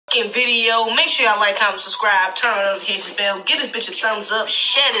video. Make sure y'all like, comment, subscribe, turn on the notification bell, give this bitch a thumbs up,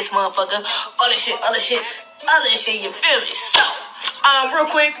 share this motherfucker, all that shit, you feel me? So, real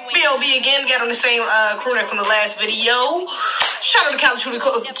quick, B.O.B. again, got on the same crew neck from the last video. Shout out to Cali Chulo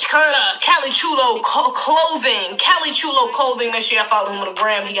Clothing. Cali Chulo Clothing. Make sure y'all follow him on the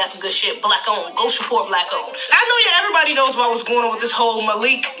gram. He got some good shit. Black owned. Go support black owned. I know everybody knows about what's going on with this whole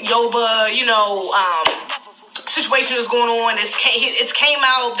Malik Yoba, situation that's going on. It came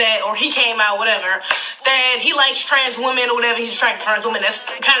out that, or he came out, whatever, that he likes trans women or whatever. He's attracted to trans women. That's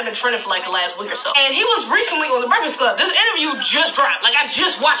kind of been trending for like the last week or so. And he was recently on the Breakfast Club. This interview just dropped. Like, I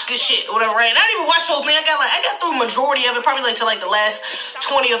just watched this shit or whatever, right? And I didn't even watch the whole thing. I got through the majority of it, probably like to like the last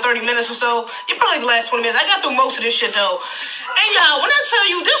 20 or 30 minutes or so. Yeah, probably the last 20 minutes. I got through most of this shit though. And y'all, when I tell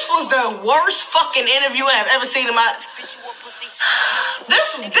you this was the worst fucking interview I have ever seen in my...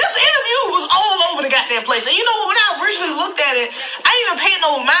 This interview was all over the goddamn place. And you know what, when I originally looked at it, I didn't even pay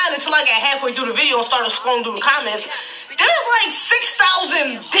no mind until I got halfway through the video and started scrolling through the comments. There's like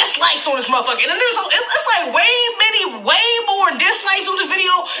 6,000 dislikes on this motherfucker. And it's like way more dislikes on this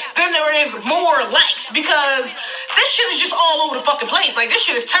video than there is more likes. Because this shit is just all over the fucking place. Like, this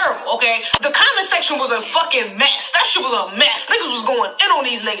shit is terrible, okay? The comment section was a fucking mess. That shit was a mess. Niggas was going in on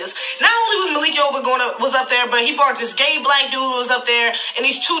these niggas. Not only was Malik Yoba was up there, but he brought this gay black dude who was up there, and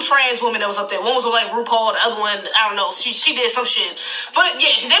these two trans women that was up there. One was like RuPaul, the other one, I don't know, she did some shit. But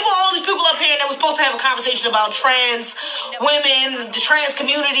yeah, they brought all these people up here, and they were supposed to have a conversation about trans women, the trans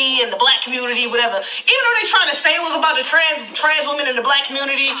community, and the black community, whatever. Even though they tried to say it was about the trans women and the black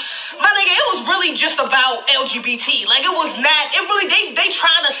community, my nigga, it was really just about LGBT. Like, it was not, they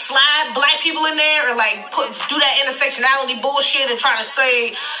tried to slide black people in there and like do that intersectionality bullshit and try to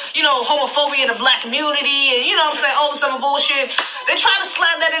say, homophobia in the black community and, what I'm saying, all this other bullshit. They try to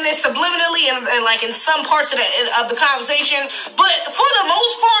slide that in there subliminally and like in some parts of the conversation. But for the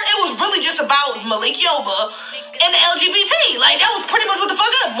most part, it was really just about Malik Yoba and the LGBT. Like, that was pretty much what the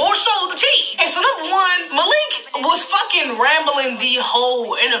fuck up. More so the tea. And so number one, Malik was fucking rambling the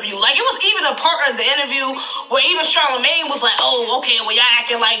whole interview. Like, it was even a part of the interview where even Charlamagne was like, oh, okay, well, y'all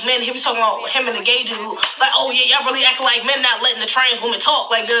acting like men. He was talking about him and the gay dude. Like, oh, yeah, y'all really acting like men not letting the trans woman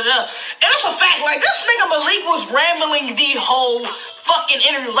talk. Like, da-da-da. And that's a fact. Like, this nigga Malik was rambling the whole fucking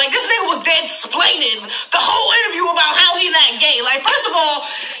interview. Like, this nigga was dead explaining the whole interview about how he not gay. Like, first of all,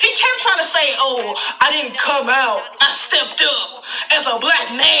 he kept trying to say, oh, I didn't come out, I stepped up as a black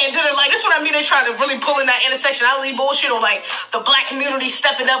man. Like, this is what I mean. They try to really pull in that intersectionality bullshit, or like the black community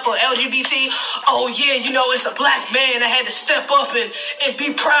stepping up for LGBT. Oh yeah, it's a black man. I had to step up and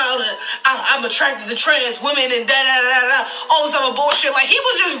be proud, and I'm attracted to trans women and da-da-da-da-da, all this other bullshit. Like, he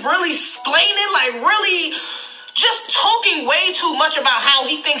was just really explaining, like, really just talking way too much about how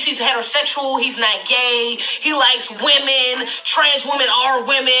he thinks he's heterosexual, he's not gay, he likes women, trans women are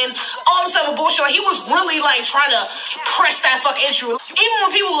women, all this other bullshit. Like, he was really, like, trying to press that fucking issue. Even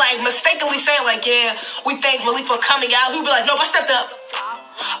when people, like, mistakenly say, like, yeah, we thank Malik for coming out, he'd be like, no, I stepped up.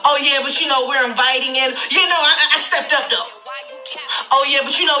 Oh, yeah, but, we're inviting in. Yeah, no, I stepped up, though. Oh yeah,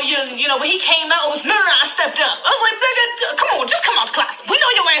 but when he came out, it was no, I stepped up. I was like, nigga, come on, just come out the closet. We know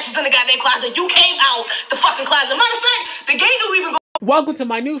your ass was in the goddamn closet. You came out the fucking closet. Matter of fact, the gay dude even go. Welcome to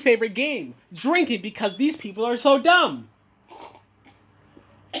my new favorite game, drinking because these people are so dumb.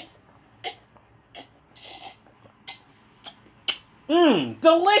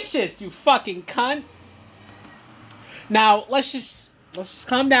 Delicious, you fucking cunt. Now let's just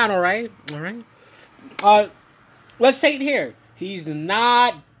calm down, all right? Let's say it here. He's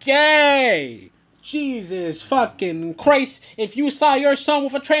not gay. Jesus fucking Christ. If you saw your son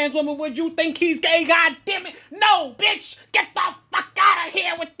with a trans woman, would you think he's gay? God damn it. No, bitch. Get the fuck out of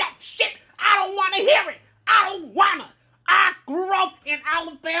here with that shit. I don't want to hear it. I don't wanna. I grew up in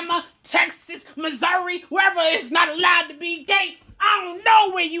Alabama, Texas, Missouri, wherever it's not allowed to be gay. I don't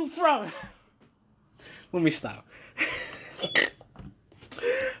know where you from. Let me stop.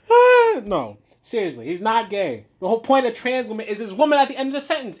 No. Seriously, he's not gay. The whole point of trans woman is this woman at the end of the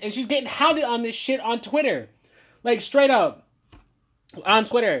sentence, and she's getting hounded on this shit on Twitter. Like, straight up. On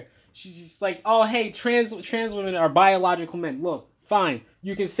Twitter. She's just like, oh, hey, trans women are biological men. Look, fine.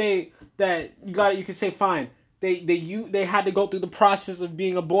 You can say that, you can say fine. They had to go through the process of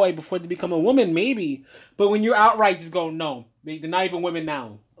being a boy before they become a woman, maybe. But when you're outright just go, no, they're not even women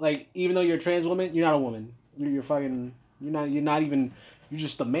now. Like, even though you're a trans woman, you're not a woman. You're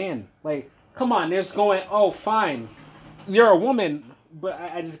just a man. Like, come on, they're just going, oh, fine, you're a woman, but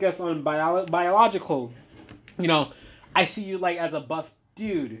I just guess on biological, I see you, like, as a buff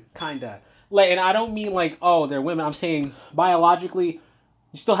dude, kinda. Like, and I don't mean, like, oh, they're women. I'm saying biologically,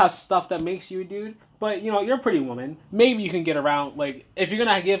 you still have stuff that makes you a dude, But you're a pretty woman. Maybe you can get around. Like if you're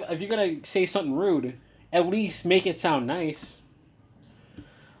gonna say something rude, at least make it sound nice.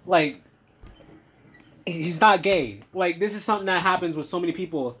 Like he's not gay. Like this is something that happens with so many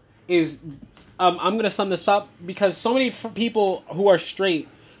people. I'm gonna sum this up because so many people who are straight,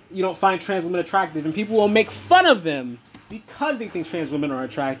 find trans women attractive, and people will make fun of them because they think trans women are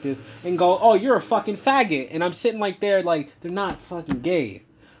attractive and go, "Oh, you're a fucking faggot," and I'm sitting like there like they're not fucking gay.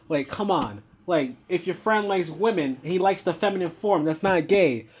 Like come on. Like, if your friend likes women, and he likes the feminine form, that's not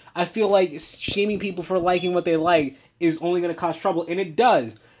gay. I feel like shaming people for liking what they like is only going to cause trouble, and it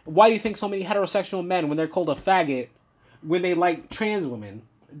does. Why do you think so many heterosexual men, when they're called a faggot, when they like trans women,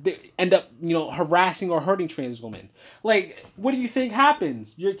 they end up, harassing or hurting trans women? Like, what do you think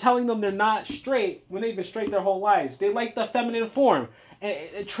happens? You're telling them they're not straight when they've been straight their whole lives. They like the feminine form,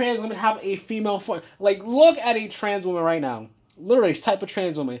 and trans women have a female form. Like, look at a trans woman right now. Literally, this type of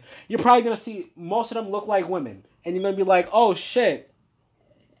trans woman. You're probably going to see most of them look like women. And you're going to be like, oh, shit.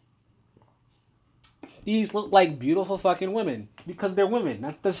 These look like beautiful fucking women. Because they're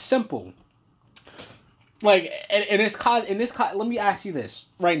women. That's simple. Like, in this cause, let me ask you this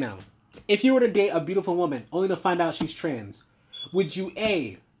right now. If you were to date a beautiful woman, only to find out she's trans, would you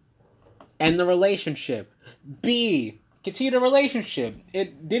A, end the relationship, B, continue the relationship,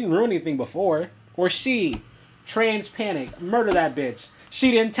 it didn't ruin anything before, or C, trans panic, murder that bitch.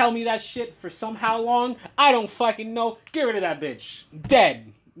 She didn't tell me that shit for somehow long. I don't fucking know. Get rid of that bitch.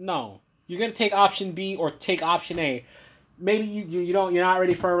 Dead. No. You're gonna take option B or take option A. Maybe you're not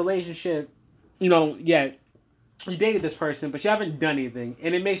ready for a relationship. Yet. You dated this person, but you haven't done anything,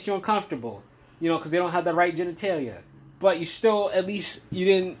 and it makes you uncomfortable. Because they don't have the right genitalia. But you still, at least, you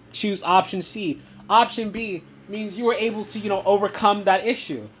didn't choose option C. Option B means you were able to, overcome that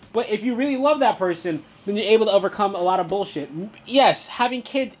issue. But if you really love that person, then you're able to overcome a lot of bullshit. Yes, having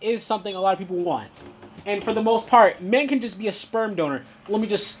kids is something a lot of people want. And for the most part, men can just be a sperm donor. Let me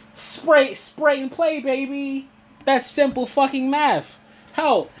just spray and play, baby. That's simple fucking math.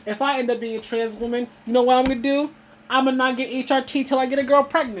 Hell, if I end up being a trans woman, you know what I'm gonna do? I'm gonna not get HRT till I get a girl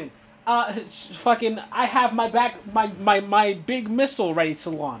pregnant. I have my big missile ready to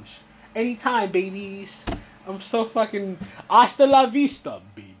launch. Anytime, babies. I'm so fucking hasta la vista,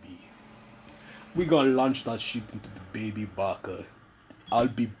 baby. We gonna launch that shit into the baby baka. I'll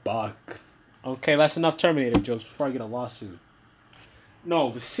be back. Okay, that's enough Terminator jokes before I get a lawsuit. No,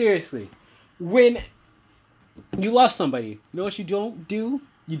 but seriously, when you love somebody, you know what you don't do?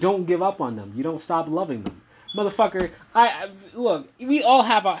 You don't give up on them. You don't stop loving them. Motherfucker, look, we all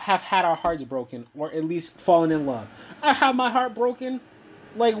have had our hearts broken, or at least fallen in love. I had my heart broken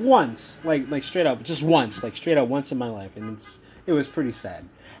like once, like straight up, just once, like straight up once in my life, and it was pretty sad.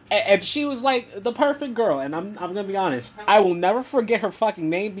 And she was like the perfect girl, and I'm gonna be honest, I will never forget her fucking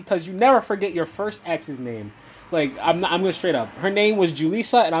name, because you never forget your first ex's name. Like I'm gonna straight up. Her name was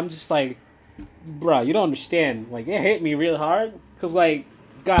Julissa, and I'm just like, bruh, you don't understand. Like it hit me real hard, cause like,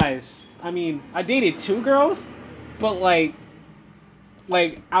 guys, I mean, I dated 2 girls, but like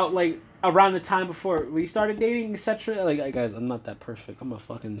around the time before we started dating, etc. Like, guys, I'm not that perfect. I'm a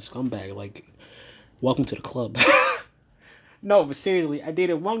fucking scumbag. Like, welcome to the club. No, but seriously, I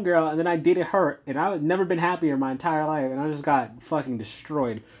dated one girl, and then I dated her, and I've never been happier my entire life, and I just got fucking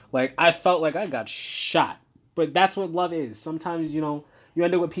destroyed. Like, I felt like I got shot. But that's what love is. Sometimes, you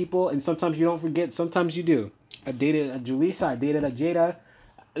end up with people, and sometimes you don't forget, sometimes you do. I dated a Julissa, I dated a Jada.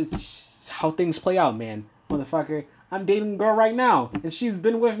 It's just how things play out, man. Motherfucker, I'm dating a girl right now, and she's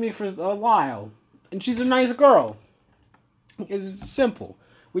been with me for a while. And she's a nice girl. It's simple.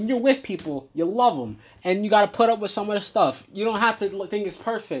 When you're with people, you love them, and you gotta put up with some of the stuff. You don't have to think it's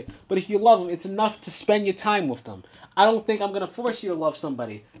perfect, but if you love them, it's enough to spend your time with them. I don't think I'm gonna force you to love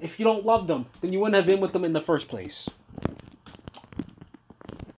somebody. If you don't love them, then you wouldn't have been with them in the first place.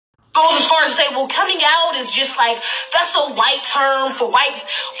 Goes as far as say, well, coming out is just like, that's a white term for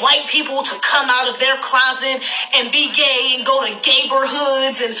white people to come out of their closet and be gay and go to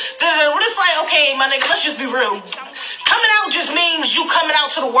neighborhoods and we're just like, okay, my nigga, let's just be real. Coming out just means you coming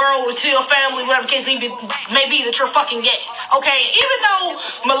out to the world or to your family, whatever the case may be, that you're fucking gay. Okay? Even though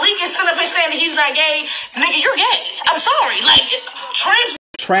Malik is sitting up here saying that he's not gay, nigga, you're gay. I'm sorry. Like,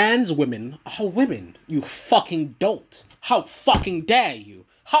 trans women are women, you fucking dolt. How fucking dare you?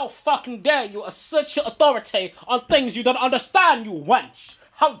 How fucking dare you assert your authority on things you don't understand, you wench?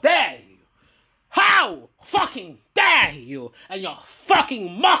 How dare you? How fucking dare you and your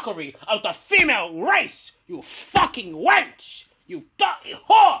fucking mockery of the female race, you fucking wench, you dirty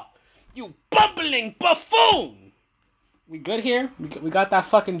whore, you bumbling buffoon. We good here? We got that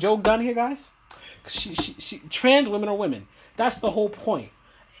fucking Joe Gunn here, guys? Trans women are women. That's the whole point.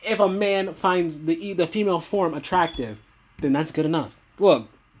 if a man finds the female form attractive, then that's good enough. Look,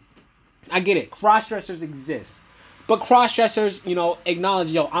 I get it. Cross-dressers exist. But cross-dressers, you know, acknowledge,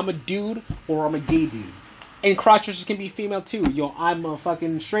 yo, I'm a dude or I'm a gay dude. And cross-dressers can be female too. Yo, I'm a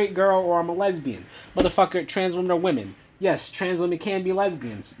fucking straight girl or I'm a lesbian. Motherfucker, trans women are women. Yes, trans women can be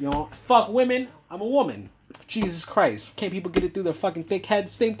lesbians. You know, fuck women, I'm a woman. Jesus Christ. Can't people get it through their fucking thick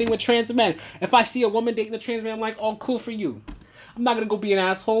heads? Same thing with trans men. If I see a woman dating a trans man, I'm like, oh, cool for you. I'm not gonna go be an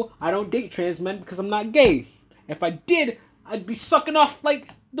asshole. I don't date trans men because I'm not gay. If I did, I'd be sucking off like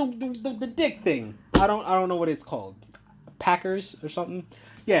the dick thing. I don't know what it's called. Packers or something?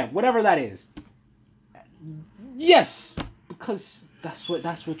 Yeah, whatever that is. Yes, because that's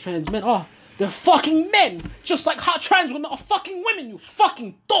what trans men are. They're fucking men, just like how trans women are fucking women. You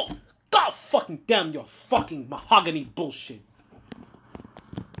fucking dope. God fucking damn your fucking mahogany bullshit.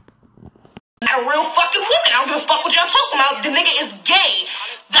 Not a real fucking woman. I don't give a fuck what y'all talking about. The nigga is gay.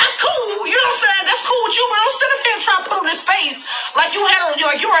 That's cool. You know what I'm saying? That's cool with you, but don't sit up here and try to put on his face like you're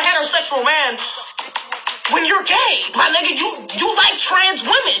a heterosexual man when you're gay. My nigga, you like trans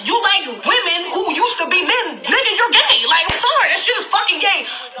women. You like women who used to be men. Nigga, you're gay. Like, I'm sorry. That shit is fucking gay.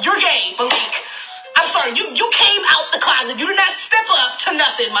 You're gay, Malik. I'm sorry. You came out the closet. You did not step up to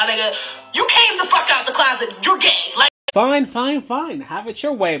nothing, my nigga. You came the fuck out the closet. You're gay. Like, Fine. Have it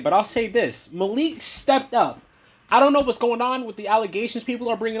your way, but I'll say this. Malik stepped up. I don't know what's going on with the allegations people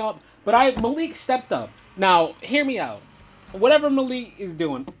are bringing up, but Malik stepped up. Now, hear me out. Whatever Malik is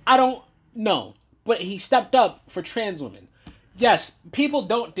doing, I don't know, but he stepped up for trans women. Yes, people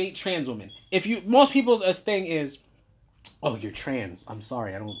don't date trans women. Most people's thing is, oh, you're trans. I'm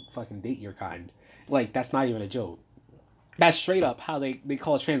sorry, I don't fucking date your kind. Like, that's not even a joke. That's straight up how they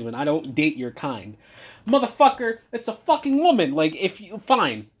call it trans women. I don't date your kind. Motherfucker, it's a fucking woman. Like,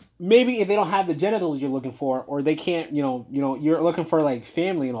 fine. Maybe if they don't have the genitals you're looking for, or they can't, you know, you're looking for, like,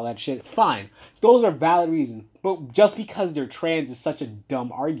 family and all that shit, fine. Those are valid reasons. But just because they're trans is such a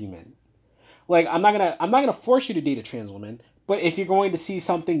dumb argument. Like, I'm not gonna force you to date a trans woman, but if you're going to see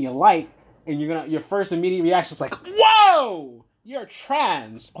something you like, and your first immediate reaction is like, whoa! You're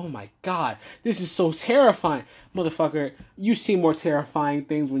trans. Oh my god. This is so terrifying. Motherfucker, you see more terrifying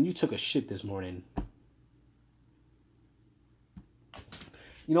things when you took a shit this morning.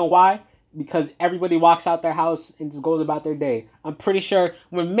 You know why? Because everybody walks out their house and just goes about their day. I'm pretty sure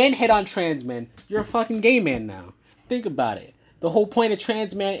when men hit on trans men, you're a fucking gay man now. Think about it. The whole point of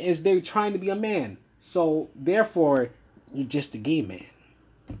trans man is they're trying to be a man. So, therefore, you're just a gay man.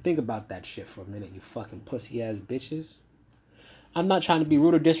 Think about that shit for a minute, you fucking pussy-ass bitches. I'm not trying to be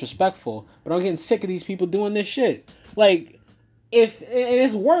rude or disrespectful, but I'm getting sick of these people doing this shit. Like, and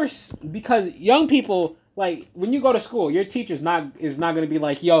it's worse because young people, like, when you go to school, your teacher's not going to be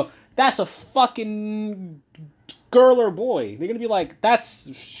like, yo, that's a fucking girl or boy. They're going to be like,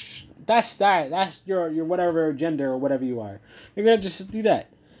 that's your whatever gender or whatever you are. They're going to just do that.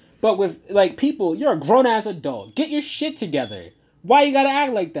 But with, like, people, you're a grown-ass adult. Get your shit together. Why you gotta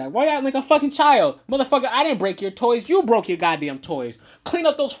act like that? Why you act like a fucking child? Motherfucker, I didn't break your toys. You broke your goddamn toys. Clean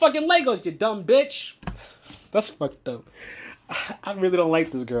up those fucking Legos, you dumb bitch. That's fucked up. I really don't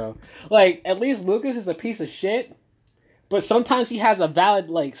like this girl. Like, at least Lucas is a piece of shit. But sometimes he has a valid,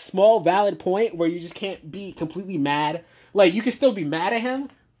 like, small valid point where you just can't be completely mad. Like, you can still be mad at him.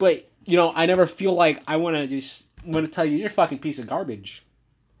 But, you know, I never feel like I want to tell you, you're a fucking piece of garbage.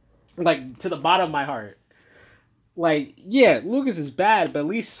 Like, to the bottom of my heart. Like, yeah, Lucas is bad, but at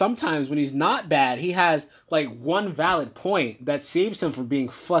least sometimes when he's not bad, he has, like, one valid point that saves him from being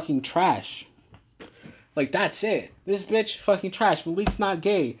fucking trash. Like, that's it. This bitch fucking trash. Malik's not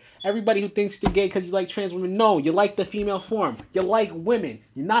gay. Everybody who thinks they're gay because you like trans women, no, you like the female form. You like women.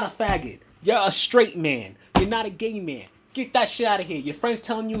 You're not a faggot. You're a straight man. You're not a gay man. Get that shit out of here. Your friends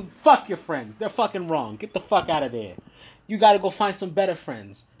telling you, fuck your friends. They're fucking wrong. Get the fuck out of there. You gotta go find some better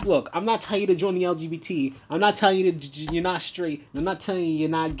friends. Look, I'm not telling you to join the LGBT. I'm not telling you you're not straight. I'm not telling you you're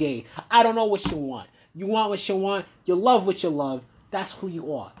not gay. I don't know what you want. You want what you want. You love what you love. That's who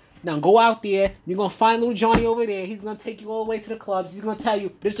you are. Now go out there. You're going to find little Johnny over there. He's going to take you all the way to the clubs. He's going to tell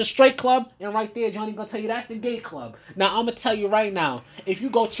you, this is the straight club. And right there, Johnny's going to tell you, that's the gay club. Now, I'm going to tell you right now, if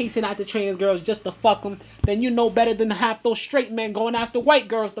you go chasing after trans girls just to fuck them, then you know better than half those straight men going after white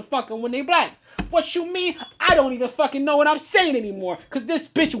girls to fuck them when they black. What you mean? I don't even fucking know what I'm saying anymore. Because this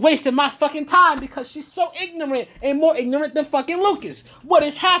bitch wasted my fucking time because she's so ignorant and more ignorant than fucking Lucas. What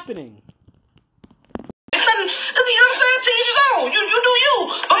is happening? It's nothing, you know what I'm saying? To each his own. You do you.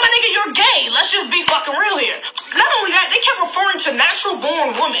 But my nigga, you're gay. Let's just be fucking real here. Not only that, they kept referring to natural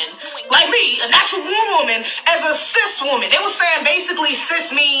born women, like me, a natural born woman, as a cis woman. They were saying basically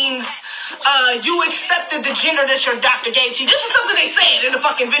cis means you accepted the gender that your doctor gave to you. This is something they said in the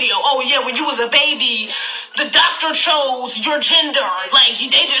fucking video. Oh yeah, when you was a baby, the doctor chose your gender. Like,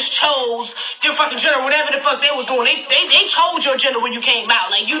 they just chose your fucking gender, whatever the fuck they was doing. They chose your gender when you came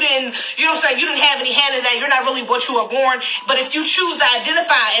out. Like, you didn't, you know what I'm saying? You didn't have any hand in that. You're not really what you were born. But if you choose to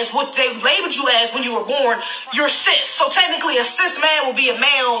identify as what they labeled you as when you were born, you're cis. So technically, a cis man will be a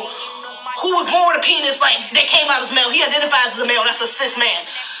male who was born a penis, like, that came out as male. He identifies as a male. That's a cis man.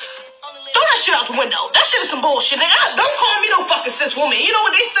 Throw that shit out the window. That shit is some bullshit. Nigga, don't call me no fucking cis woman. You know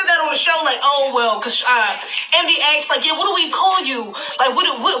what, they said that on the show, like, oh, well, because Envy asked, like, yeah, what do we call you? Like,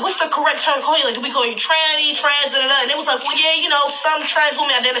 what's the correct term to call you? Like, do we call you tranny, trans, da-da-da? And it was like, well, yeah, you know, some trans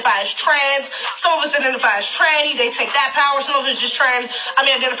women identify as trans. Some of us identify as tranny. They take that power. Some of us just trans. I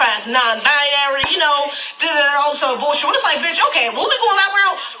mean, identify as non-binary, you know, da-da-da, all sort of bullshit. But it's like, bitch, okay, what we going that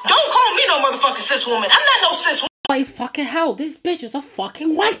route? Don't call me no motherfucking cis woman. I'm not no cis woman. Like, fucking hell, this bitch is a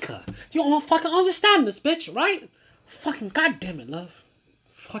fucking wanker. You don't fucking understand this bitch, right? Fucking goddamn it, love.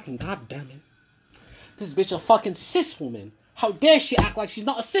 Fucking goddamn it. This bitch a fucking cis woman. How dare she act like she's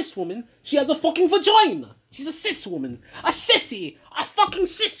not a cis woman? She has a fucking vagina. She's a cis woman. A sissy. A fucking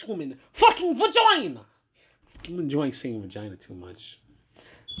cis woman. Fucking vagina. I'm enjoying saying vagina too much.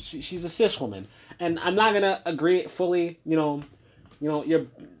 She's a cis woman. And I'm not gonna agree fully, I'm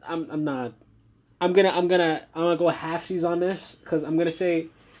gonna go halfsies on this, because I'm gonna say,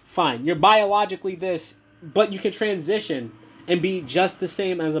 fine, you're biologically this, but you can transition and be just the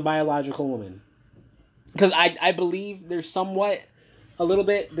same as a biological woman. Because I believe there's somewhat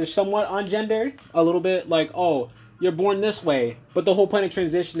on gender, a little bit like, oh, you're born this way, but the whole point of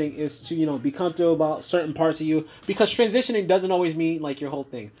transitioning is to, be comfortable about certain parts of you, because transitioning doesn't always mean, like, your whole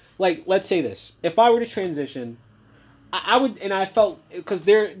thing. Like, let's say this. If I were to transition, I would, and I felt, because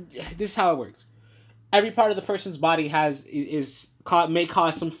this is how it works. Every part of the person's body may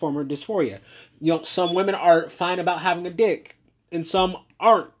cause some form of dysphoria. Some women are fine about having a dick, and some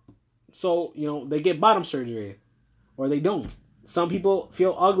aren't. So, they get bottom surgery, or they don't. Some people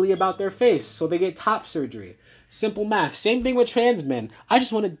feel ugly about their face, so they get top surgery. Simple math. Same thing with trans men. I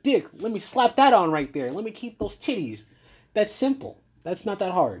just want a dick. Let me slap that on right there. Let me keep those titties. That's simple. That's not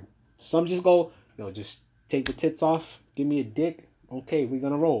that hard. Some just go, just take the tits off, give me a dick. Okay, we're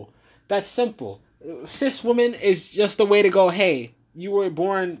gonna roll. That's simple. Cis woman is just a way to go, hey, you were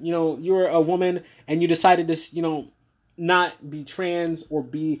born, you were a woman, and you decided to, not be trans, or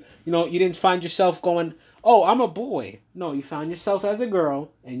be, you didn't find yourself going, oh, I'm a boy. No, you found yourself as a girl,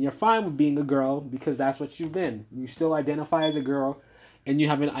 and you're fine with being a girl, because that's what you've been. You still identify as a girl, and you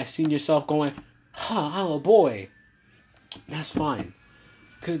haven't, seen yourself going, I'm a boy. That's fine.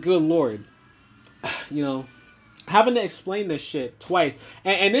 Because, good Lord, having to explain this shit twice,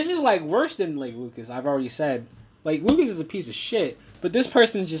 and this is like worse than like Lucas. I've already said, like, Lucas is a piece of shit, but this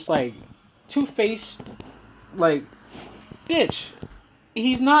person's just like two-faced, like, bitch.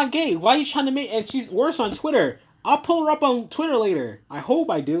 He's not gay. Why are you trying to make? And she's worse on Twitter. I'll pull her up on Twitter later. I hope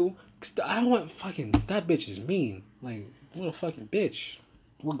I do. I don't want fucking, that bitch is mean. Like, what a fucking bitch.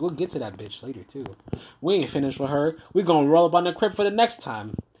 We'll get to that bitch later too. We ain't finished with her. We gonna roll up on the crib for the next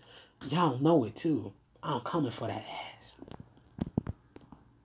time. Y'all know it too. I'm coming for that ass.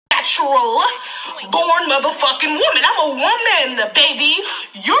 Natural born motherfucking woman. I'm a woman, baby.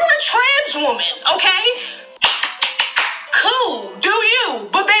 You're a trans woman, okay? Cool, do you?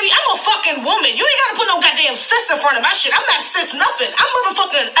 But baby, I'm a fucking woman. You ain't gotta put no goddamn cis in front of my shit. I'm not cis nothing. I'm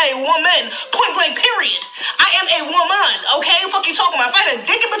motherfucking a woman. Point blank, period. I am a woman, okay? Fuck you talking about? If I had a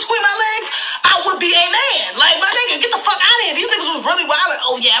dick in between my legs, I would be a man. Like, my nigga, get the fuck out of here. These niggas was really wild.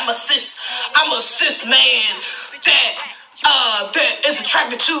 Oh yeah, I'm a cis man that is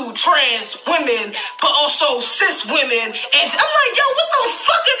attracted to trans women, but also cis women. And I'm like, yo, what the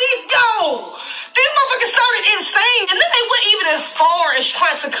fuck are these, yo? These motherfuckers sounded insane. And then they went even as far as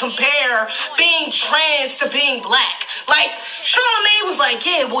trying to compare being trans to being black. Like, Charlamagne was like,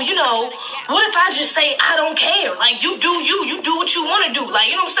 yeah, well, what if I just say I don't care? Like, you do what you want to do. Like,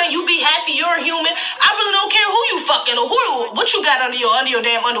 you know what I'm saying? You be happy, you're a human. I really don't care who you fucking or what you got under your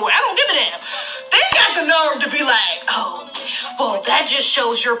damn underwear. I don't give a damn. They got the nerve to be like, oh, well, that just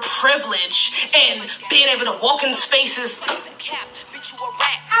shows your privilege and being able to walk in spaces.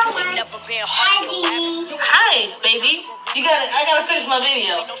 Hi, baby. I gotta finish my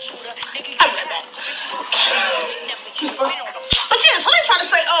video. I'll be right back. But yeah, so they try to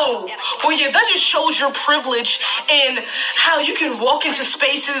say, oh, well, yeah, that just shows your privilege and how you can walk into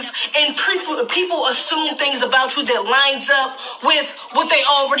spaces and people assume things about you that lines up with what they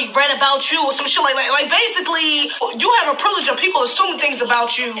already read about you or some shit like that. Like, basically, you have a privilege of people assuming things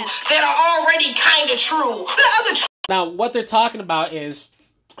about you that are already kind of true. Now, what they're talking about is,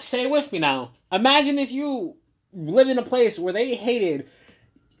 say it with me now. Imagine if you lived in a place where they hated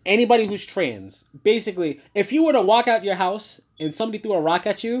anybody who's trans. Basically, if you were to walk out your house and somebody threw a rock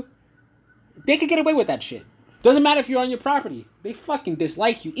at you, they could get away with that shit. Doesn't matter if you're on your property. They fucking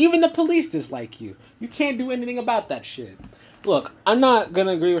dislike you. Even the police dislike you. You can't do anything about that shit. Look, I'm not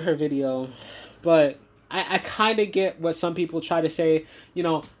gonna agree with her video, but I kind of get what some people try to say. You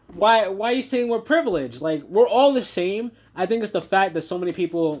know, why are you saying we're privileged? Like, we're all the same. I think it's the fact that so many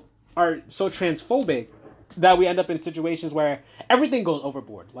people are so transphobic that we end up in situations where everything goes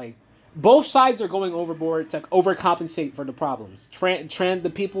overboard. Like, both sides are going overboard to overcompensate for the problems.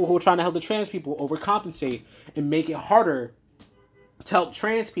 The people who are trying to help the trans people overcompensate and make it harder to help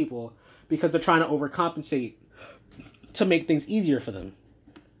trans people because they're trying to overcompensate to make things easier for them.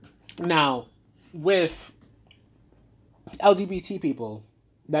 Now, with LGBT people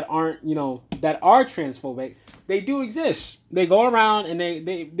that aren't, you know, that are transphobic, they do exist. They go around and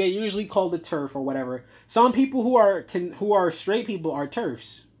they usually call the TERF or whatever. Some people who are straight people are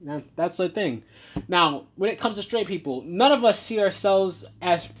TERFs. That's the thing. Now, when it comes to straight people, none of us see ourselves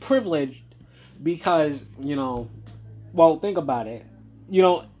as privileged because, you know, well, think about it. You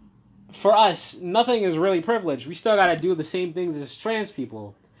know, for us, nothing is really privileged. We still got to do the same things as trans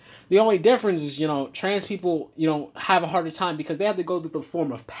people. The only difference is, you know, trans people, you know, have a harder time because they have to go through the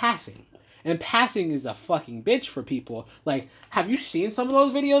form of passing. And passing is a fucking bitch for people. Like, have you seen some of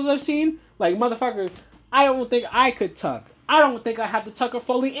those videos I've seen? Like, motherfucker, I don't think I could tuck. I don't think I have the tucker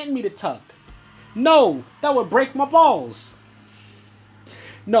fully in me to tuck. No, that would break my balls.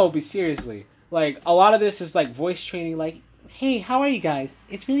 No, but seriously. Like, a lot of this is like voice training. Like, hey, how are you guys?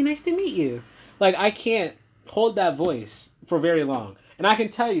 It's really nice to meet you. Like, I can't hold that voice for very long. And I can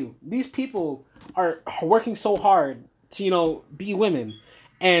tell you, these people are working so hard to, you know, be women.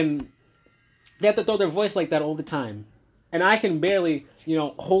 And they have to throw their voice like that all the time. And I can barely, you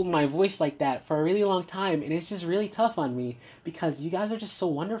know, hold my voice like that for a really long time. And it's just really tough on me because you guys are just so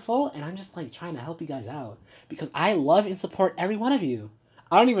wonderful. And I'm just like trying to help you guys out because I love and support every one of you.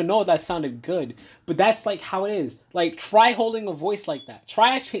 I don't even know if that sounded good, but that's like how it is. Like, try holding a voice like that.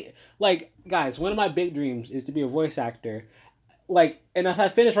 Try actually, like, guys, one of my big dreams is to be a voice actor. Like, and if I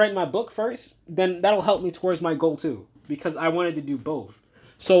finish writing my book first, then that'll help me towards my goal too, because I wanted to do both.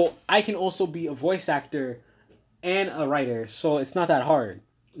 So I can also be a voice actor and a writer, so it's not that hard.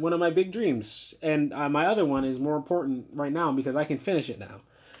 One of my big dreams, and my other one is more important right now because I can finish it now.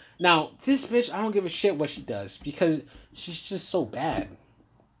 Now, this bitch, I don't give a shit what she does because she's just so bad.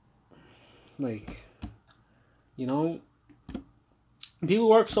 Like, you know, people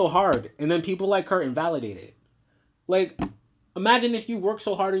work so hard, and then people like her invalidate it. Like, imagine if you work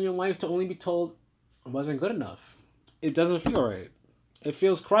so hard in your life to only be told it wasn't good enough. It doesn't feel right. It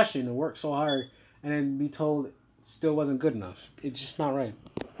feels crushing to work so hard and then be told it still wasn't good enough. It's just not right.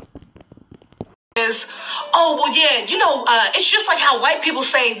 Oh, well, yeah, you know, it's just like how white people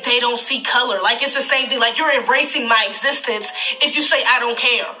say they don't see color. Like, it's the same thing. Like, you're erasing my existence if you say I don't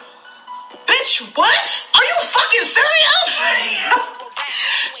care. Bitch, what? Are you fucking serious?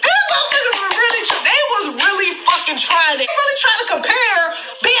 These motherfuckers were really, they was really fucking trying to compare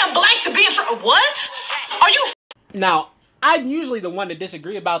being black to being, what? Are you? Now, I'm usually the one to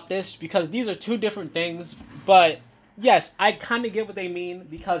disagree about this because these are two different things, but yes, I kind of get what they mean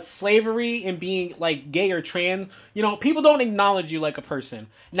because slavery and being like gay or trans, you know, people don't acknowledge you like a person.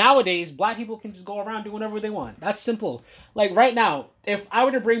 Nowadays, black people can just go around doing whatever they want. That's simple. Like right now, if I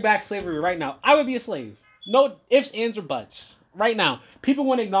were to bring back slavery right now, I would be a slave. No ifs, ands, or buts. Right now, people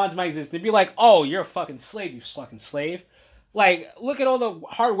wouldn't acknowledge my existence. They'd be like, oh, you're a fucking slave, you fucking slave. Like, look at all the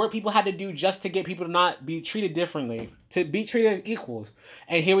hard work people had to do just to get people to not be treated differently, to be treated as equals.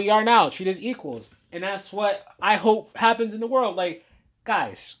 And here we are now, treated as equals. And that's what I hope happens in the world. Like,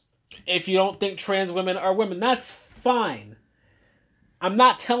 guys, if you don't think trans women are women, that's fine. I'm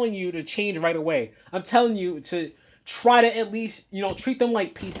not telling you to change right away. I'm telling you to try to at least, you know, treat them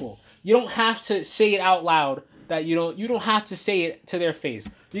like people. You don't have to say it out loud that you don't have to say it to their face.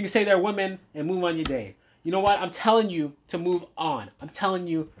 You can say they're women and move on your day. You know what? I'm telling you to move on. I'm telling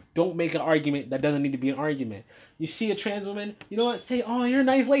you, don't make an argument that doesn't need to be an argument. You see a trans woman, you know what? Say, oh, you're a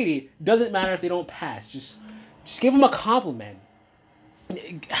nice lady. Doesn't matter if they don't pass. Just give them a compliment.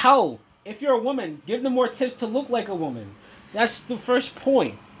 Hell, if you're a woman, give them more tips to look like a woman. That's the first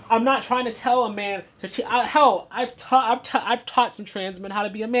point. I'm not trying to tell a man to... hell, I've taught some trans men how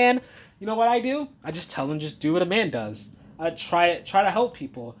to be a man. You know what I do? I just tell them just do what a man does. I try to help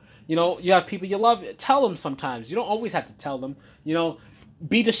people. You know, you have people you love, tell them sometimes. You don't always have to tell them. You know,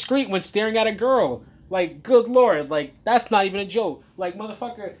 be discreet when staring at a girl. Like, good lord, like, that's not even a joke. Like,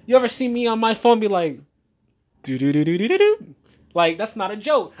 motherfucker, you ever see me on my phone be like, do-do-do-do-do-do-do? Like, that's not a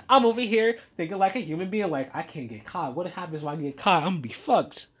joke. I'm over here thinking like a human being, like, I can't get caught. What happens when I get caught? I'm gonna be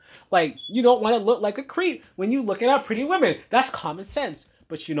fucked. Like, you don't want to look like a creep when you looking at pretty women. That's common sense.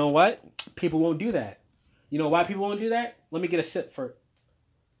 But you know what? People won't do that. You know why people won't do that? Let me get a sip for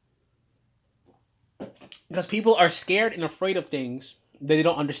it. Because people are scared and afraid of things that they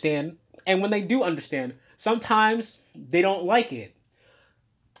don't understand. And when they do understand, sometimes they don't like it.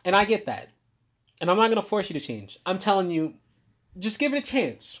 And I get that. And I'm not going to force you to change. I'm telling you, just give it a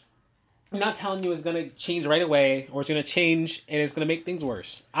chance. I'm not telling you it's going to change right away or it's going to change and it's going to make things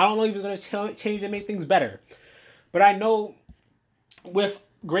worse. I don't know if it's going to change and make things better. But I know with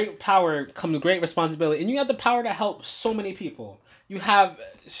great power comes great responsibility. And you have the power to help so many people. You have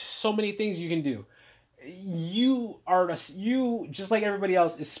so many things you can do. You just like everybody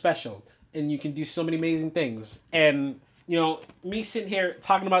else is special. And you can do so many amazing things. And, you know, me sitting here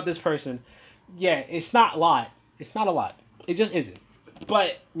talking about this person, yeah, it's not a lot. It's not a lot. It just isn't.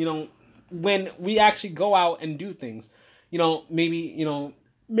 But, you know, when we actually go out and do things, you know, maybe, you know,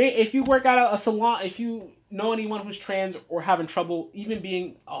 if you work at a salon, if you know anyone who's trans or having trouble even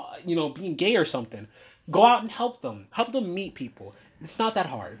being, you know, being gay or something, go out and help them. Help them meet people. It's not that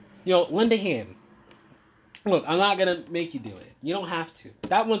hard. You know, lend a hand. Look, I'm not going to make you do it. You don't have to.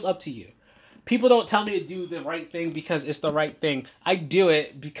 That one's up to you. People don't tell me to do the right thing because it's the right thing. I do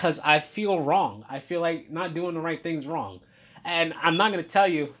it because I feel wrong. I feel like not doing the right thing is wrong. And I'm not going to tell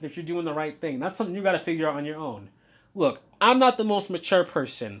you that you're doing the right thing. That's something you got to figure out on your own. Look, I'm not the most mature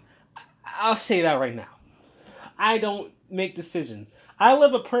person. I'll say that right now. I don't make decisions. I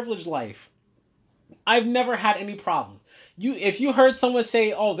live a privileged life. I've never had any problems. If you heard someone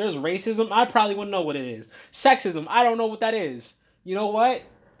say, oh, there's racism, I probably wouldn't know what it is. Sexism, I don't know what that is. You know what?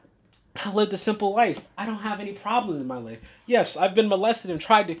 I lived a simple life. I don't have any problems in my life. Yes, I've been molested and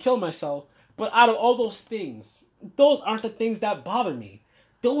tried to kill myself, but out of all those things, those aren't the things that bother me.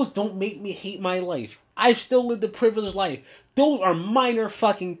 Those don't make me hate my life. I've still lived a privileged life. Those are minor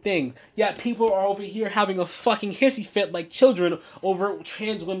fucking things. Yet people are over here having a fucking hissy fit like children over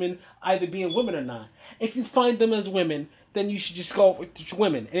trans women either being women or not. If you find them as women, then you should just go with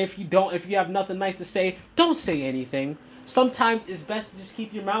women. And if you don't, if you have nothing nice to say, don't say anything. Sometimes it's best to just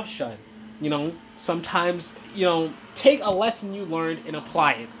keep your mouth shut. You know, sometimes, you know, take a lesson you learned and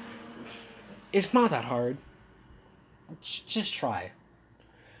apply it. It's not that hard. Just try.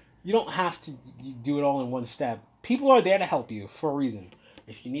 You don't have to do it all in one step. People are there to help you for a reason.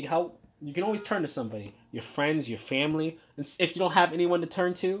 If you need help, you can always turn to somebody. Your friends, your family. And if you don't have anyone to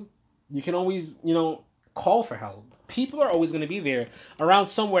turn to, you can always, you know, call for help. People are always going to be there around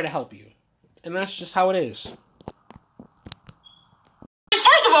somewhere to help you. And that's just how it is.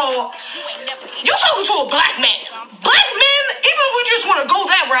 First of all, you're talking to a black man. Black men, even if we just want to go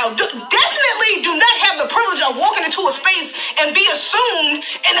that route, definitely do not have the privilege of walking into a space and be assumed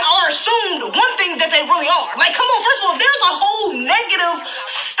and are assumed one thing that they really are. Like, come on, first of all, there's a whole negative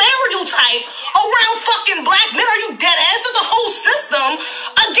stereotype around fucking black men. Are you dead ass? There's a whole system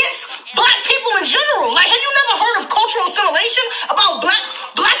against black people in general. Like, have you never heard of cultural assimilation about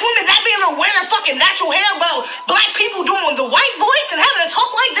black women not being able to wear their fucking natural hair, about black people doing the white voice and having to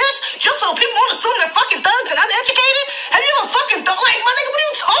talk like this just so people won't assume they're fucking thugs and uneducated? Have you ever fucking thought, like, my nigga, what are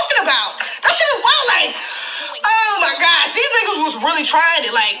you talking about? That shit is wild. Like, oh my gosh, these niggas was really trying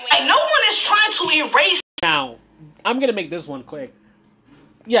it. Like no one is trying to erase. Now, I'm gonna make this one quick.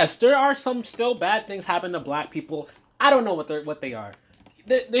 Yes, there are some still bad things happen to black people. I don't know what they are.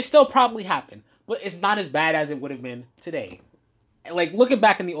 They still probably happen, but it's not as bad as it would have been today. Like, looking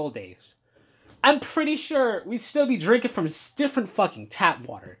back in the old days, I'm pretty sure we'd still be drinking from different fucking tap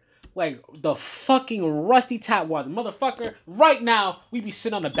water. Like, the fucking rusty tap water. Motherfucker, right now, we'd be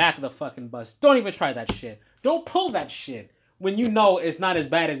sitting on the back of the fucking bus. Don't even try that shit. Don't pull that shit when you know it's not as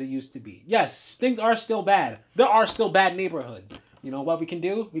bad as it used to be. Yes, things are still bad. There are still bad neighborhoods. You know what we can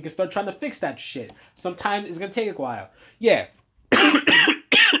do? We can start trying to fix that shit. Sometimes it's gonna take a while. Yeah.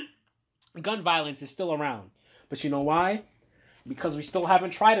 Gun violence is still around. But you know why? Because we still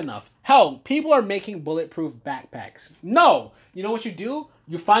haven't tried enough. Hell, people are making bulletproof backpacks. No! You know what you do?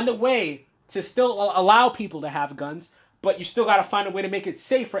 You find a way to still allow people to have guns, but you still gotta find a way to make it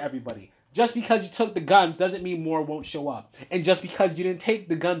safe for everybody. Just because you took the guns doesn't mean more won't show up. And just because you didn't take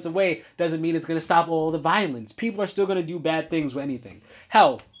the guns away doesn't mean it's gonna stop all the violence. People are still gonna do bad things with anything.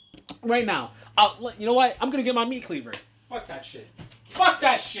 Hell, right now, you know what? I'm gonna get my meat cleaver. Fuck that shit. Fuck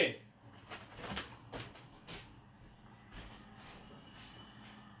that shit!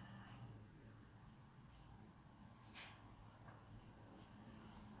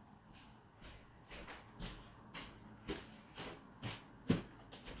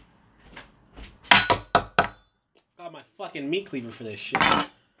 Got my fucking meat cleaver for this shit. I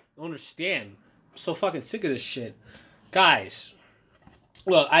don't understand. I'm so fucking sick of this shit. Guys,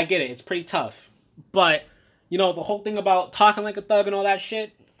 look, I get it. It's pretty tough. But, you know, the whole thing about talking like a thug and all that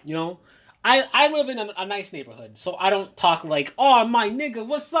shit, you know, I live in a nice neighborhood, so I don't talk like, oh, my nigga,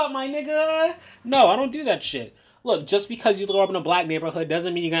 what's up, my nigga? No, I don't do that shit. Look, just because you grow up in a black neighborhood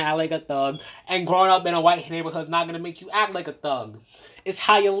doesn't mean you're gonna act like a thug, and growing up in a white neighborhood is not gonna make you act like a thug. It's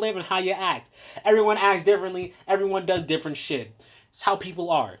how you live and how you act. Everyone acts differently. Everyone does different shit. It's how people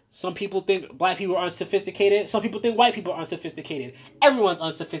are. Some people think black people are unsophisticated. Some people think white people are unsophisticated. Everyone's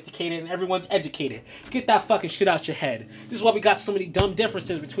unsophisticated and everyone's educated. Get that fucking shit out your head. This is why we got so many dumb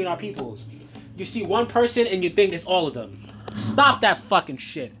differences between our peoples. You see one person and you think it's all of them. Stop that fucking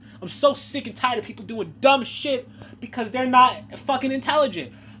shit. I'm so sick and tired of people doing dumb shit because they're not fucking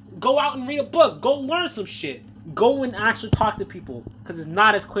intelligent. Go out and read a book. Go learn some shit. Go and actually talk to people because it's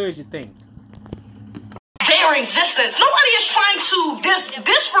not as clear as you think. Their existence. Nobody is trying to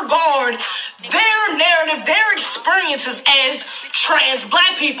disregard their narrative, their experiences as trans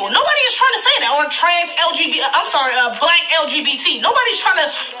black people. Nobody is trying to say that. Or black LGBT. Nobody's trying to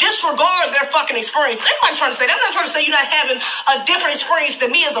disregard their fucking experience. Everybody's trying to say that. I'm not trying to say you're not having a different experience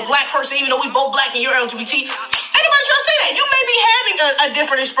than me as a black person, even though we both black and you're LGBT. Anybody trying to say that? You may be having a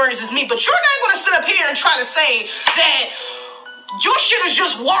different experience as me, but you're not going to sit up here and try to say that your shit is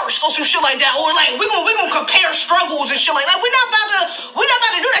just worse or some shit like that, or like we gonna compare struggles and shit like that. We're not about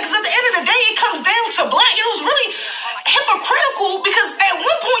to do that, because at the end of the day it comes down to black. It was really hypocritical because at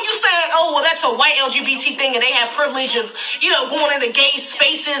one point you said, oh well, that's a white LGBT thing and they have privilege of, you know, going into gay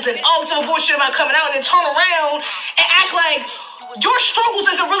spaces and all this other bullshit about coming out, and then turn around and act like your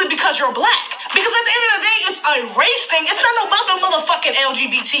struggles isn't really because you're black. Because at the end of the day, it's a race thing. It's not about the motherfucking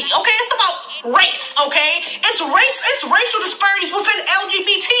LGBT, okay? It's about race, okay? It's racial disparities within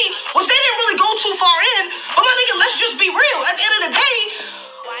LGBT, which they didn't really go too far in. But my nigga, let's just be real. At the end of the day,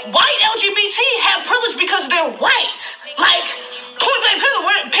 white LGBT have privilege because they're white. Like, point blank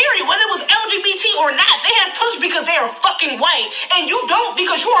period. Whether it was LGBT or not, they have privilege because they are fucking white. And you don't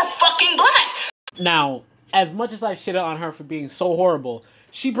because you are fucking black. Now, as much as I shit on her for being so horrible,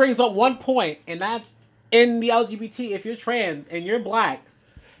 she brings up one point, and that's in the LGBT, if you're trans and you're black,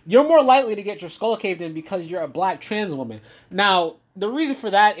 you're more likely to get your skull caved in because you're a black trans woman. Now, the reason for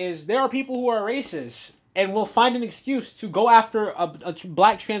that is there are people who are racist and will find an excuse to go after a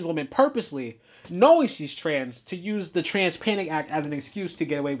black trans woman purposely, knowing she's trans, to use the Trans Panic Act as an excuse to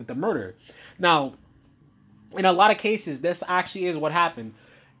get away with the murder. Now, in a lot of cases, this actually is what happened.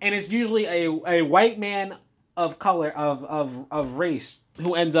 And it's usually a white man of color, of race,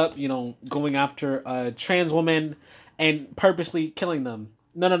 who ends up, you know, going after a trans woman and purposely killing them.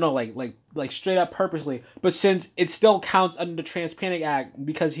 No, like straight up purposely. But since it still counts under the Trans Panic Act,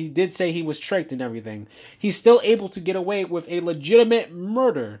 because he did say he was tricked and everything, he's still able to get away with a legitimate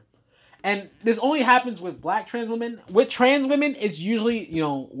murder. And this only happens with black trans women. With trans women, it's usually, you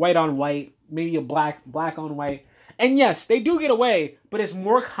know, white on white, maybe a black on white. And yes, they do get away, but it's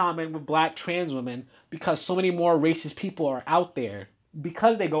more common with black trans women because so many more racist people are out there,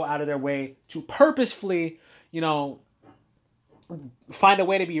 because they go out of their way to purposefully, you know, find a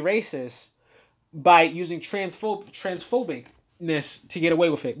way to be racist by using transphobicness to get away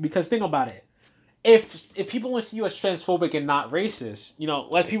with it. Because think about it. If people want to see you as transphobic and not racist, you know,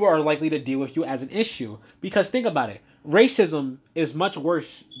 less people are likely to deal with you as an issue. Because think about it. Racism is much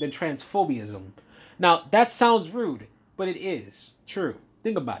worse than transphobiaism. Now, that sounds rude, but it is true.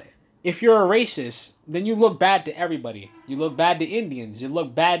 Think about it. If you're a racist, then you look bad to everybody. You look bad to Indians. You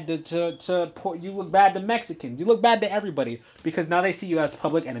look bad you look bad to Mexicans. You look bad to everybody because now they see you as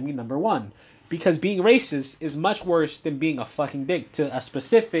public enemy number one. Because being racist is much worse than being a fucking dick to a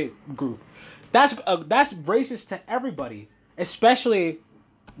specific group. That's racist to everybody, especially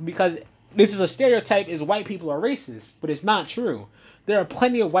because this is a stereotype: is white people are racist, but it's not true. There are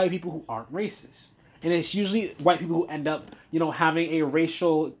plenty of white people who aren't racist. And it's usually white people who end up, you know, having a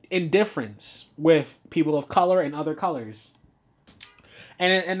racial indifference with people of color and other colors.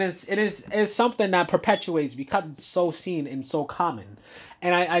 And it is something that perpetuates because it's so seen and so common.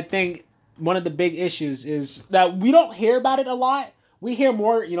 And I think one of the big issues is that we don't hear about it a lot. We hear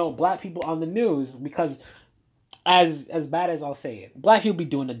more, you know, black people on the news because, as bad as I'll say it, black people be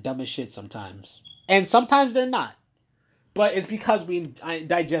doing the dumbest shit sometimes. And sometimes they're not. But it's because we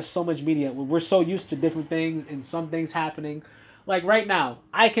digest so much media. We're so used to different things and some things happening. Like right now,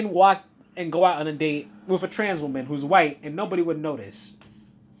 I can walk and go out on a date with a trans woman who's white and nobody would notice.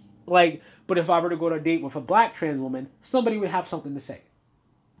 Like, but if I were to go to a date with a black trans woman, somebody would have something to say.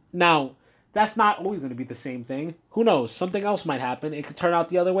 Now, that's not always going to be the same thing. Who knows? Something else might happen. It could turn out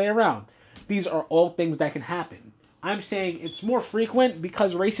the other way around. These are all things that can happen. I'm saying it's more frequent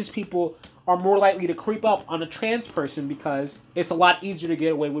because racist people are more likely to creep up on a trans person because it's a lot easier to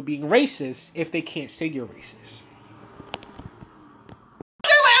get away with being racist if they can't say you're racist.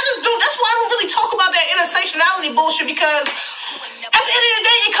 That's why I don't really talk about that intersectionality bullshit, because at the end of the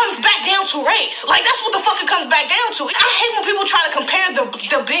day, it comes back down to race. Like, that's what the fuck it comes back down to. I hate when people try to compare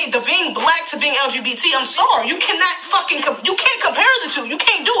the being black to being LGBT. I'm sorry. You cannot you can't compare the two. You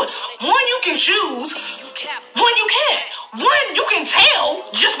can't do it. One, you can choose. One, you can't. One, you can tell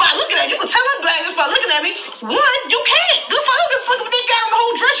just by looking at me. You can tell I'm black just by looking at me. One, you can't. The fuck if they got on the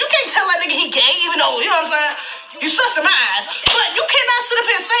whole dress, you can't tell that nigga he gay, even though, you know what I'm saying? You suss him eyes. But you cannot sit up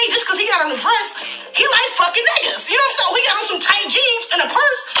here and say just because he got on the dress, he like fucking niggas. You know what I'm saying? He got on some tight jeans and a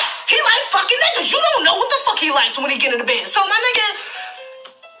purse. He like fucking niggas. You don't know what the fuck he likes when he get into bed. So my nigga,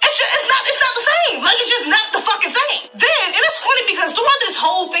 it's not the same. Like, it's just not the fucking same. Then, and it's funny because throughout this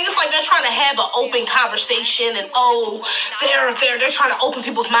whole thing, it's like they're trying to have an open conversation, and they're trying to open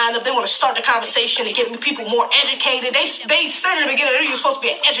people's mind up. They want to start the conversation to get people more educated. They said in the beginning that it was supposed to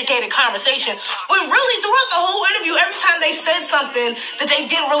be an educated conversation, when really throughout the whole interview, every time they said something that they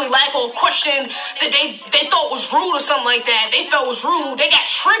didn't really like, or a question that they thought was rude or something like that, they felt was rude, they got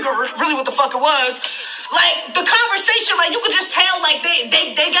triggered, really what the fuck it was. Like, the conversation, like, you could just tell, like, they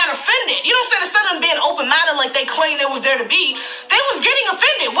got offended. You know what I'm saying? Instead of them being open-minded like they claimed they was there to be, they was getting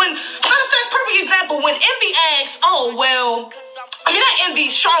offended. When, matter of fact, perfect example, when Envy asks, not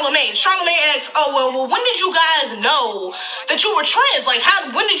Envy, Charlamagne. Charlamagne asks, well, when did you guys know that you were trans? Like,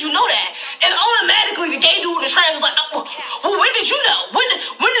 when did you know that? And automatically, the gay dude in the trans is like, well, when did you know? When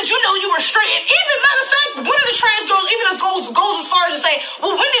did you know you were straight? And even, matter of fact, one of the trans girls even goes as far as to say,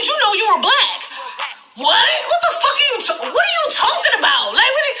 well, when did you know you were black? What? What the fuck what are you talking about? Like,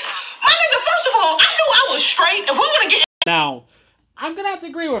 my nigga, first of all, I knew I was straight. If we want to get... Now, I'm going to have to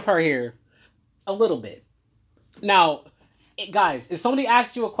agree with her here a little bit. Now, guys, if somebody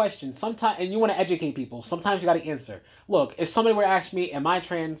asks you a question, and you want to educate people, sometimes you got to answer. Look, if somebody were to ask me, am I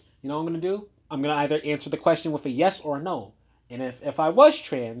trans? You know what I'm going to do? I'm going to either answer the question with a yes or a no. And if I was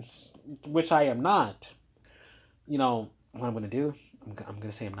trans, which I am not, you know, what I'm going to do? I'm going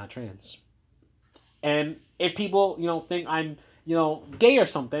to say I'm not trans. And if people, you know, think I'm, you know, gay or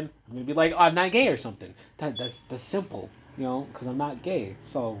something, I'm going to be like, oh, I'm not gay or something. That's simple, you know, because I'm not gay.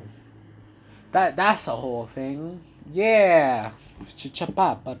 So, that's a whole thing. Yeah.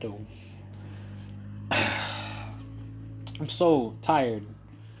 I'm so tired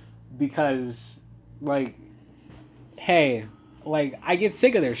because, like, hey, like, I get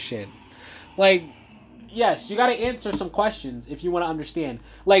sick of their shit. Like, yes, you gotta answer some questions if you want to understand.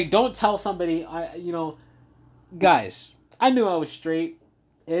 Like, don't tell somebody, guys, I knew I was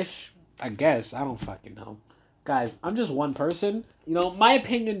straight-ish, I guess. I don't fucking know. Guys, I'm just one person. You know, my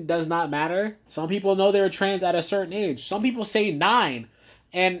opinion does not matter. Some people know they're trans at a certain age. Some people say 9.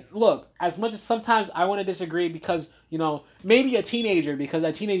 And look, as much as sometimes I want to disagree because, you know, maybe a teenager, because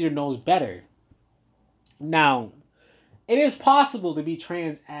a teenager knows better. Now, it is possible to be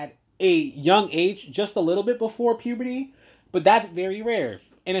trans at a young age, just a little bit before puberty, but that's very rare.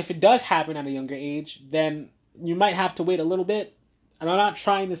 And if it does happen at a younger age, then you might have to wait a little bit. And I'm not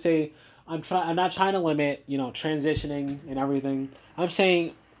trying to say, I'm not trying to limit, you know, transitioning and everything. I'm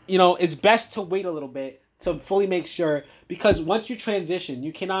saying, you know, it's best to wait a little bit to fully make sure, because once you transition,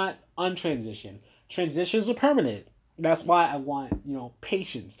 you cannot untransition. Transitions are permanent. That's why I want, you know,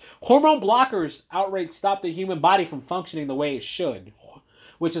 patience. Hormone blockers outright stop the human body from functioning the way it should,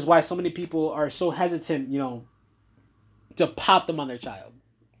 which is why so many people are so hesitant, you know, to pop them on their child.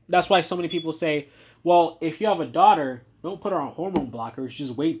 That's why so many people say, well, if you have a daughter, don't put her on hormone blockers.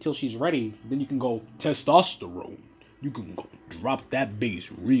 Just wait till she's ready. Then you can go testosterone. You can go drop that bass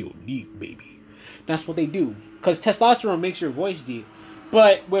real deep, baby. That's what they do. Because testosterone makes your voice deep.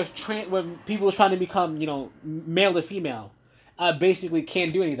 But with people trying to become, you know, male to female, basically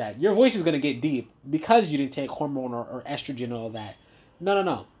can't do any of that. Your voice is going to get deep because you didn't take hormone or estrogen and all that.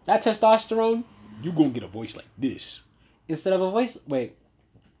 No. That testosterone, you going to get a voice like this. Instead of a voice like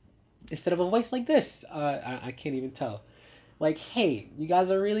this. I can't even tell. Like, hey, you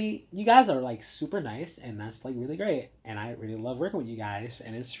guys are like super nice, and that's like really great, and I really love working with you guys,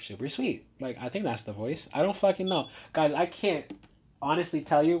 and it's super sweet. Like, I think that's the voice. I don't fucking know. Guys, I can't honestly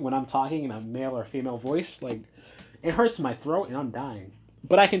tell you when I'm talking in a male or female voice. Like, it hurts my throat and I'm dying.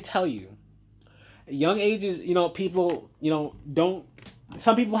 But I can tell you, young ages, you know, people, you know,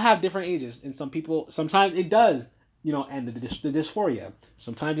 some people have different ages, and sometimes it does, you know, end the dysphoria.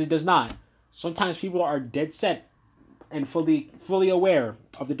 Sometimes it does not. Sometimes people are dead set and fully aware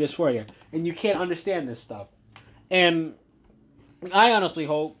of the dysphoria, and you can't understand this stuff. And I honestly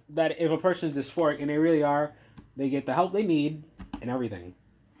hope that if a person is dysphoric, and they really are, they get the help they need, and everything.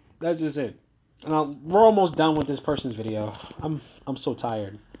 That's just it. We're almost done with this person's video. I'm so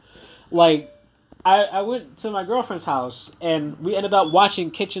tired. Like, I went to my girlfriend's house, and we ended up watching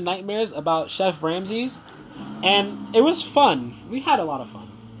Kitchen Nightmares about Chef Ramsay's, and it was fun. We had a lot of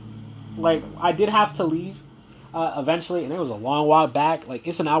fun. Like, I did have to leave eventually, and it was a long walk back. Like,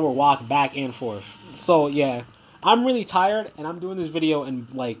 it's an hour walk back and forth. So, yeah, I'm really tired, and I'm doing this video in,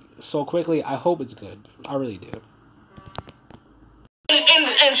 like, so quickly. I hope it's good. I really do.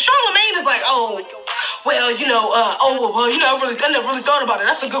 And Charlamagne is like, oh, well, you know, I never really thought about it.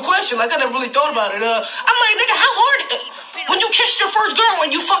 That's a good question. Like, I never really thought about it. I'm like, nigga, how hard? When you kissed your first girl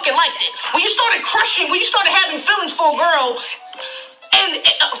and you fucking liked it. When you started crushing, when you started having feelings for a girl, and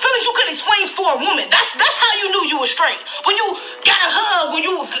feelings you couldn't explain for a woman. That's how you knew you were straight. When you got a hug, when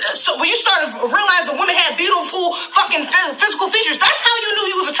you started realizing women had beautiful fucking physical features, that's how you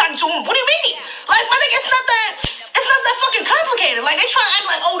knew you was attracted to a woman. What do you mean? Like, my nigga, it's not that fucking complicated. Like, they try to act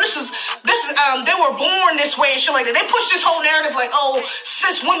like, oh, this is they were born this way and shit like that. They push this whole narrative like, oh,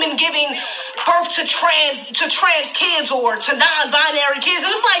 cis women giving birth to trans kids or to non-binary kids.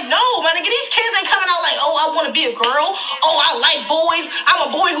 And it's like, no, my nigga, these kids ain't coming out like, oh, I want to be a girl. Oh, I like boys. I'm a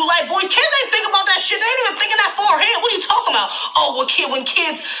boy who like boys. Kids ain't think about that shit. They ain't even thinking that far ahead. What are you talking about? Oh, well, when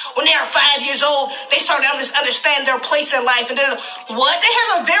they are 5 years old, they start to understand their place in life. And then what? They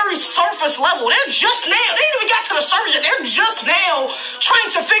have a very surface level. They're just now. They ain't even got to the surface yet. They're just now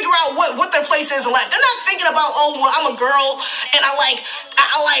trying to figure out what their place is in life. They're not thinking about, oh, well, I'm a girl and I like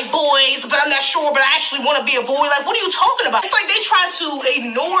boys, but I'm not sure, but I actually want to be a boy. Like, what are you talking about? It's like they try to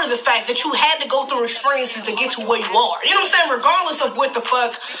ignore the fact that you had to go through experiences to get to where you are. You know what I'm saying? Regardless of what the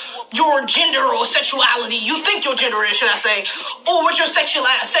fuck your gender or sexuality, you think your gender is, should I say, or what your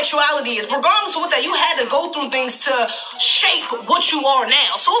sexuality is. Regardless of what that, you had to go through things to shape what you are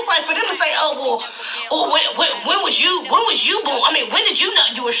now. So it's like for them to say, oh, well, when was you born? I mean, when did you know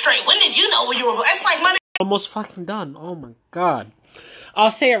you were straight? When did you know when you were born? It's like money. Almost fucking done. Oh my god.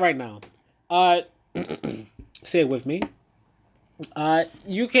 I'll say it right now. Say it with me.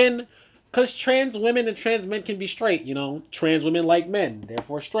 You can, because trans women and trans men can be straight, you know. Trans women like men,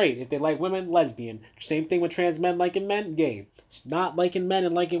 therefore straight. If they like women, lesbian. Same thing with trans men liking men, gay. It's not liking men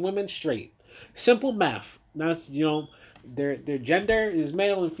and liking women, straight. Simple math. Now, you know, their gender is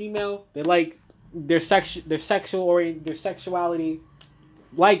male and female. They like their sexuality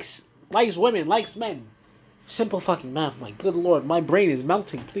likes women, likes men. Simple fucking math. My good lord, my brain is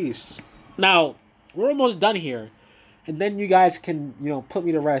melting, please. Now, we're almost done here. And then you guys can, you know, put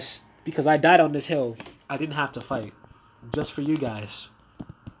me to rest. Because I died on this hill. I didn't have to fight. Just for you guys.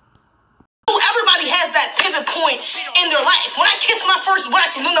 Everybody has that pivot point in their life. When I kissed my first, when I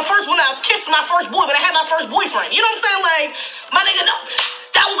had my first boyfriend. You know what I'm saying? Like, my nigga, no,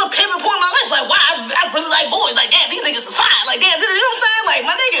 that was a pivot point in my life. Like, wow, I really like boys. Like, damn, these niggas are fine. Like, damn, you know what I'm saying? Like,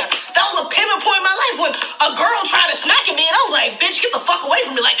 my nigga, that was a pivot point in my life when a girl tried to smack at me, and I was like, bitch, get the fuck away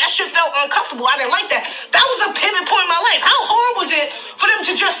from me. Like, that shit felt uncomfortable. I didn't like that. That was a pivot point in my life. How hard was it for them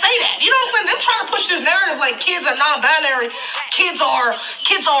to just say that? You know what I'm saying? Them trying to push this narrative like kids are non-binary, kids are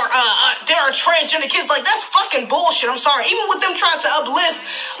there are transgender kids. Like, that's fucking bullshit. I'm sorry. Even with them trying to uplift,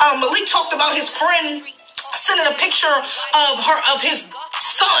 Malik talked about his friend sending a picture of his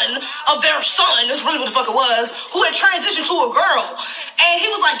son, of their son, that's really what the fuck it was, who had transitioned to a girl. And he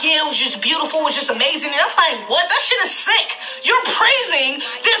was like, yeah, it was just beautiful, it was just amazing. And I'm like, what? That shit is sick. You're praising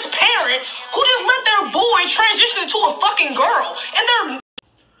this parent who just let their boy transition into a fucking girl. And they're...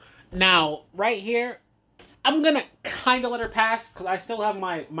 Now, right here, I'm gonna kind of let her pass, because I still have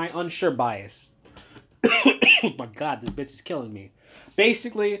my unsure bias. Oh my god, this bitch is killing me.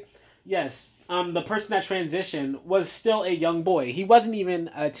 Basically, yes, the person that transitioned was still a young boy. He wasn't even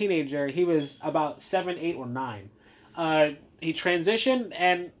a teenager. He was about 7, 8, or 9. He transitioned,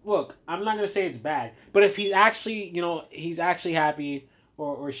 and look, I'm not going to say it's bad, but if he's actually, you know, he's actually happy,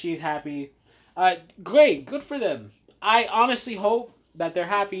 or she's happy, great, good for them. I honestly hope that they're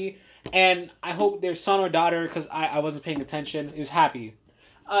happy, and I hope their son or daughter, because I wasn't paying attention, is happy.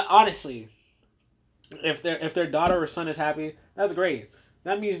 Honestly, if their daughter or son is happy, that's great.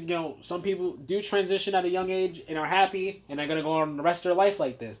 That means, you know, some people do transition at a young age and are happy and are going to go on the rest of their life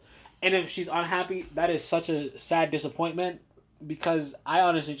like this. And if she's unhappy, that is such a sad disappointment, because I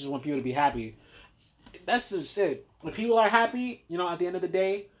honestly just want people to be happy. That's just it. When people are happy, you know, at the end of the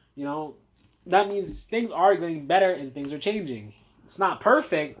day, you know, that means things are getting better and things are changing. It's not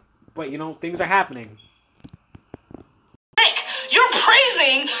perfect, but, you know, things are happening. You're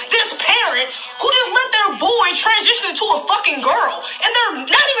praising this parent who just let their boy transition into a fucking girl. And they're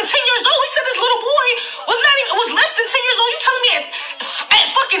not even 10 years old. He said this little boy was less than 10 years old. You telling me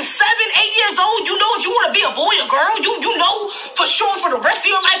at fucking 7, 8 years years old, you know if you want to be a boy or girl. You know for sure for the rest of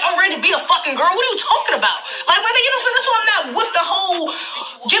your life, I'm ready to be a fucking girl. What are you talking about? Like, when they, you know, so that's why I'm not with the whole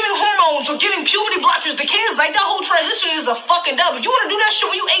giving hormones or giving puberty blockers to kids. Like, that whole transition is a fucking dub. If you want to do that shit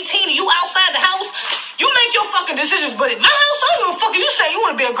when you 18 and you outside the house, you make your fucking decisions. But in my house, I don't give a fuck if you say you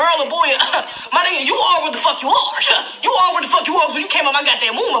want to be a girl or boy. My nigga, you are what the fuck you are. You are what the fuck you are. When you came out my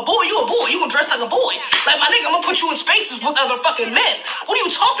goddamn womb, a boy, you a boy. You gonna dress like a boy. Like, my nigga, I'm gonna put you in spaces with other fucking men. What are you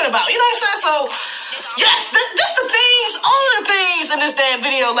talking about? You know what I'm saying? So, yes, that's the things, all of the things in this damn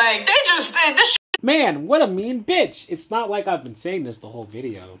video. Like, this shit. Man, what a mean bitch. It's not like I've been saying this the whole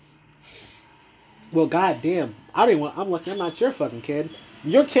video. Well, goddamn. I'm lucky I'm not your fucking kid.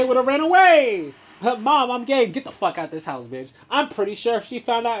 Your kid would have ran away. Mom, I'm gay. Get the fuck out this house, bitch. I'm pretty sure if she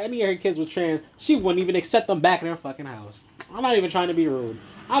found out any of her kids were trans, she wouldn't even accept them back in her fucking house. I'm not even trying to be rude.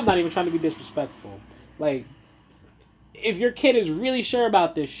 I'm not even trying to be disrespectful. Like, if your kid is really sure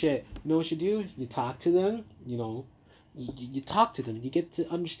about this shit, you know what you do? You talk to them, you know. You talk to them. You get to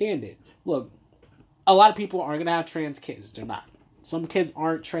understand it. Look, a lot of people aren't going to have trans kids. They're not. Some kids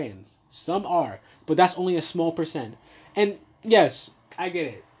aren't trans. Some are. But that's only a small percent. And, yes, I get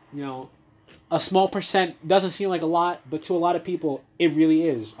it. You know, a small percent doesn't seem like a lot, but to a lot of people, it really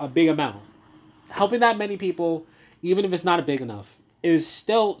is a big amount. Helping that many people, even if it's not big enough, is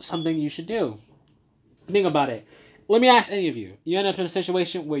still something you should do. Think about it. Let me ask any of you. You end up in a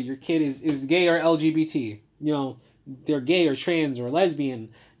situation where your kid is gay or LGBT. You know, they're gay or trans or lesbian.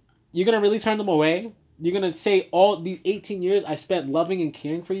 You're going to really turn them away? You're going to say all these 18 years I spent loving and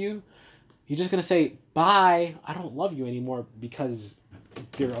caring for you? You're just going to say, bye, I don't love you anymore because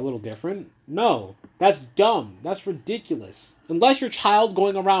they're a little different? No, that's dumb. That's ridiculous. Unless your child's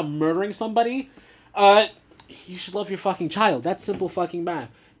going around murdering somebody, you should love your fucking child. That's simple fucking math.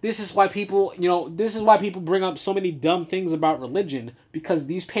 This is why people, this is why people bring up so many dumb things about religion, because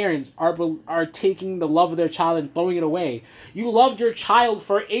these parents are taking the love of their child and throwing it away. You loved your child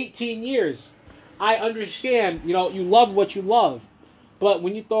for 18 years. I understand, you love what you love. But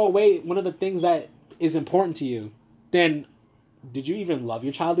when you throw away one of the things that is important to you, then did you even love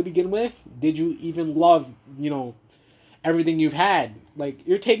your child to begin with? Did you even love, everything you've had? Like,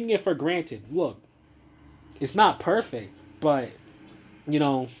 you're taking it for granted. Look, it's not perfect, but,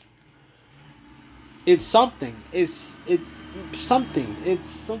 it's something. It's something. It's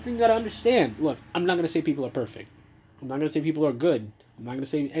something you gotta understand. Look, I'm not gonna say people are perfect. I'm not gonna say people are good. I'm not gonna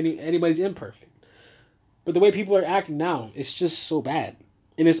say anybody's imperfect. But the way people are acting now, it's just so bad.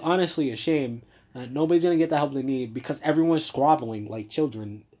 And it's honestly a shame that nobody's going to get the help they need because everyone's squabbling like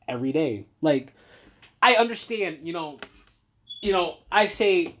children every day. Like, I understand, I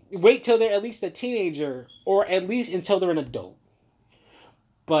say wait till they're at least a teenager or at least until they're an adult.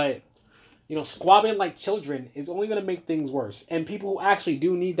 But, squabbling like children is only going to make things worse. And people who actually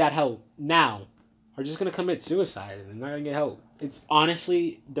do need that help now are just going to commit suicide and they're not going to get help. It's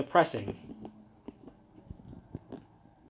honestly depressing.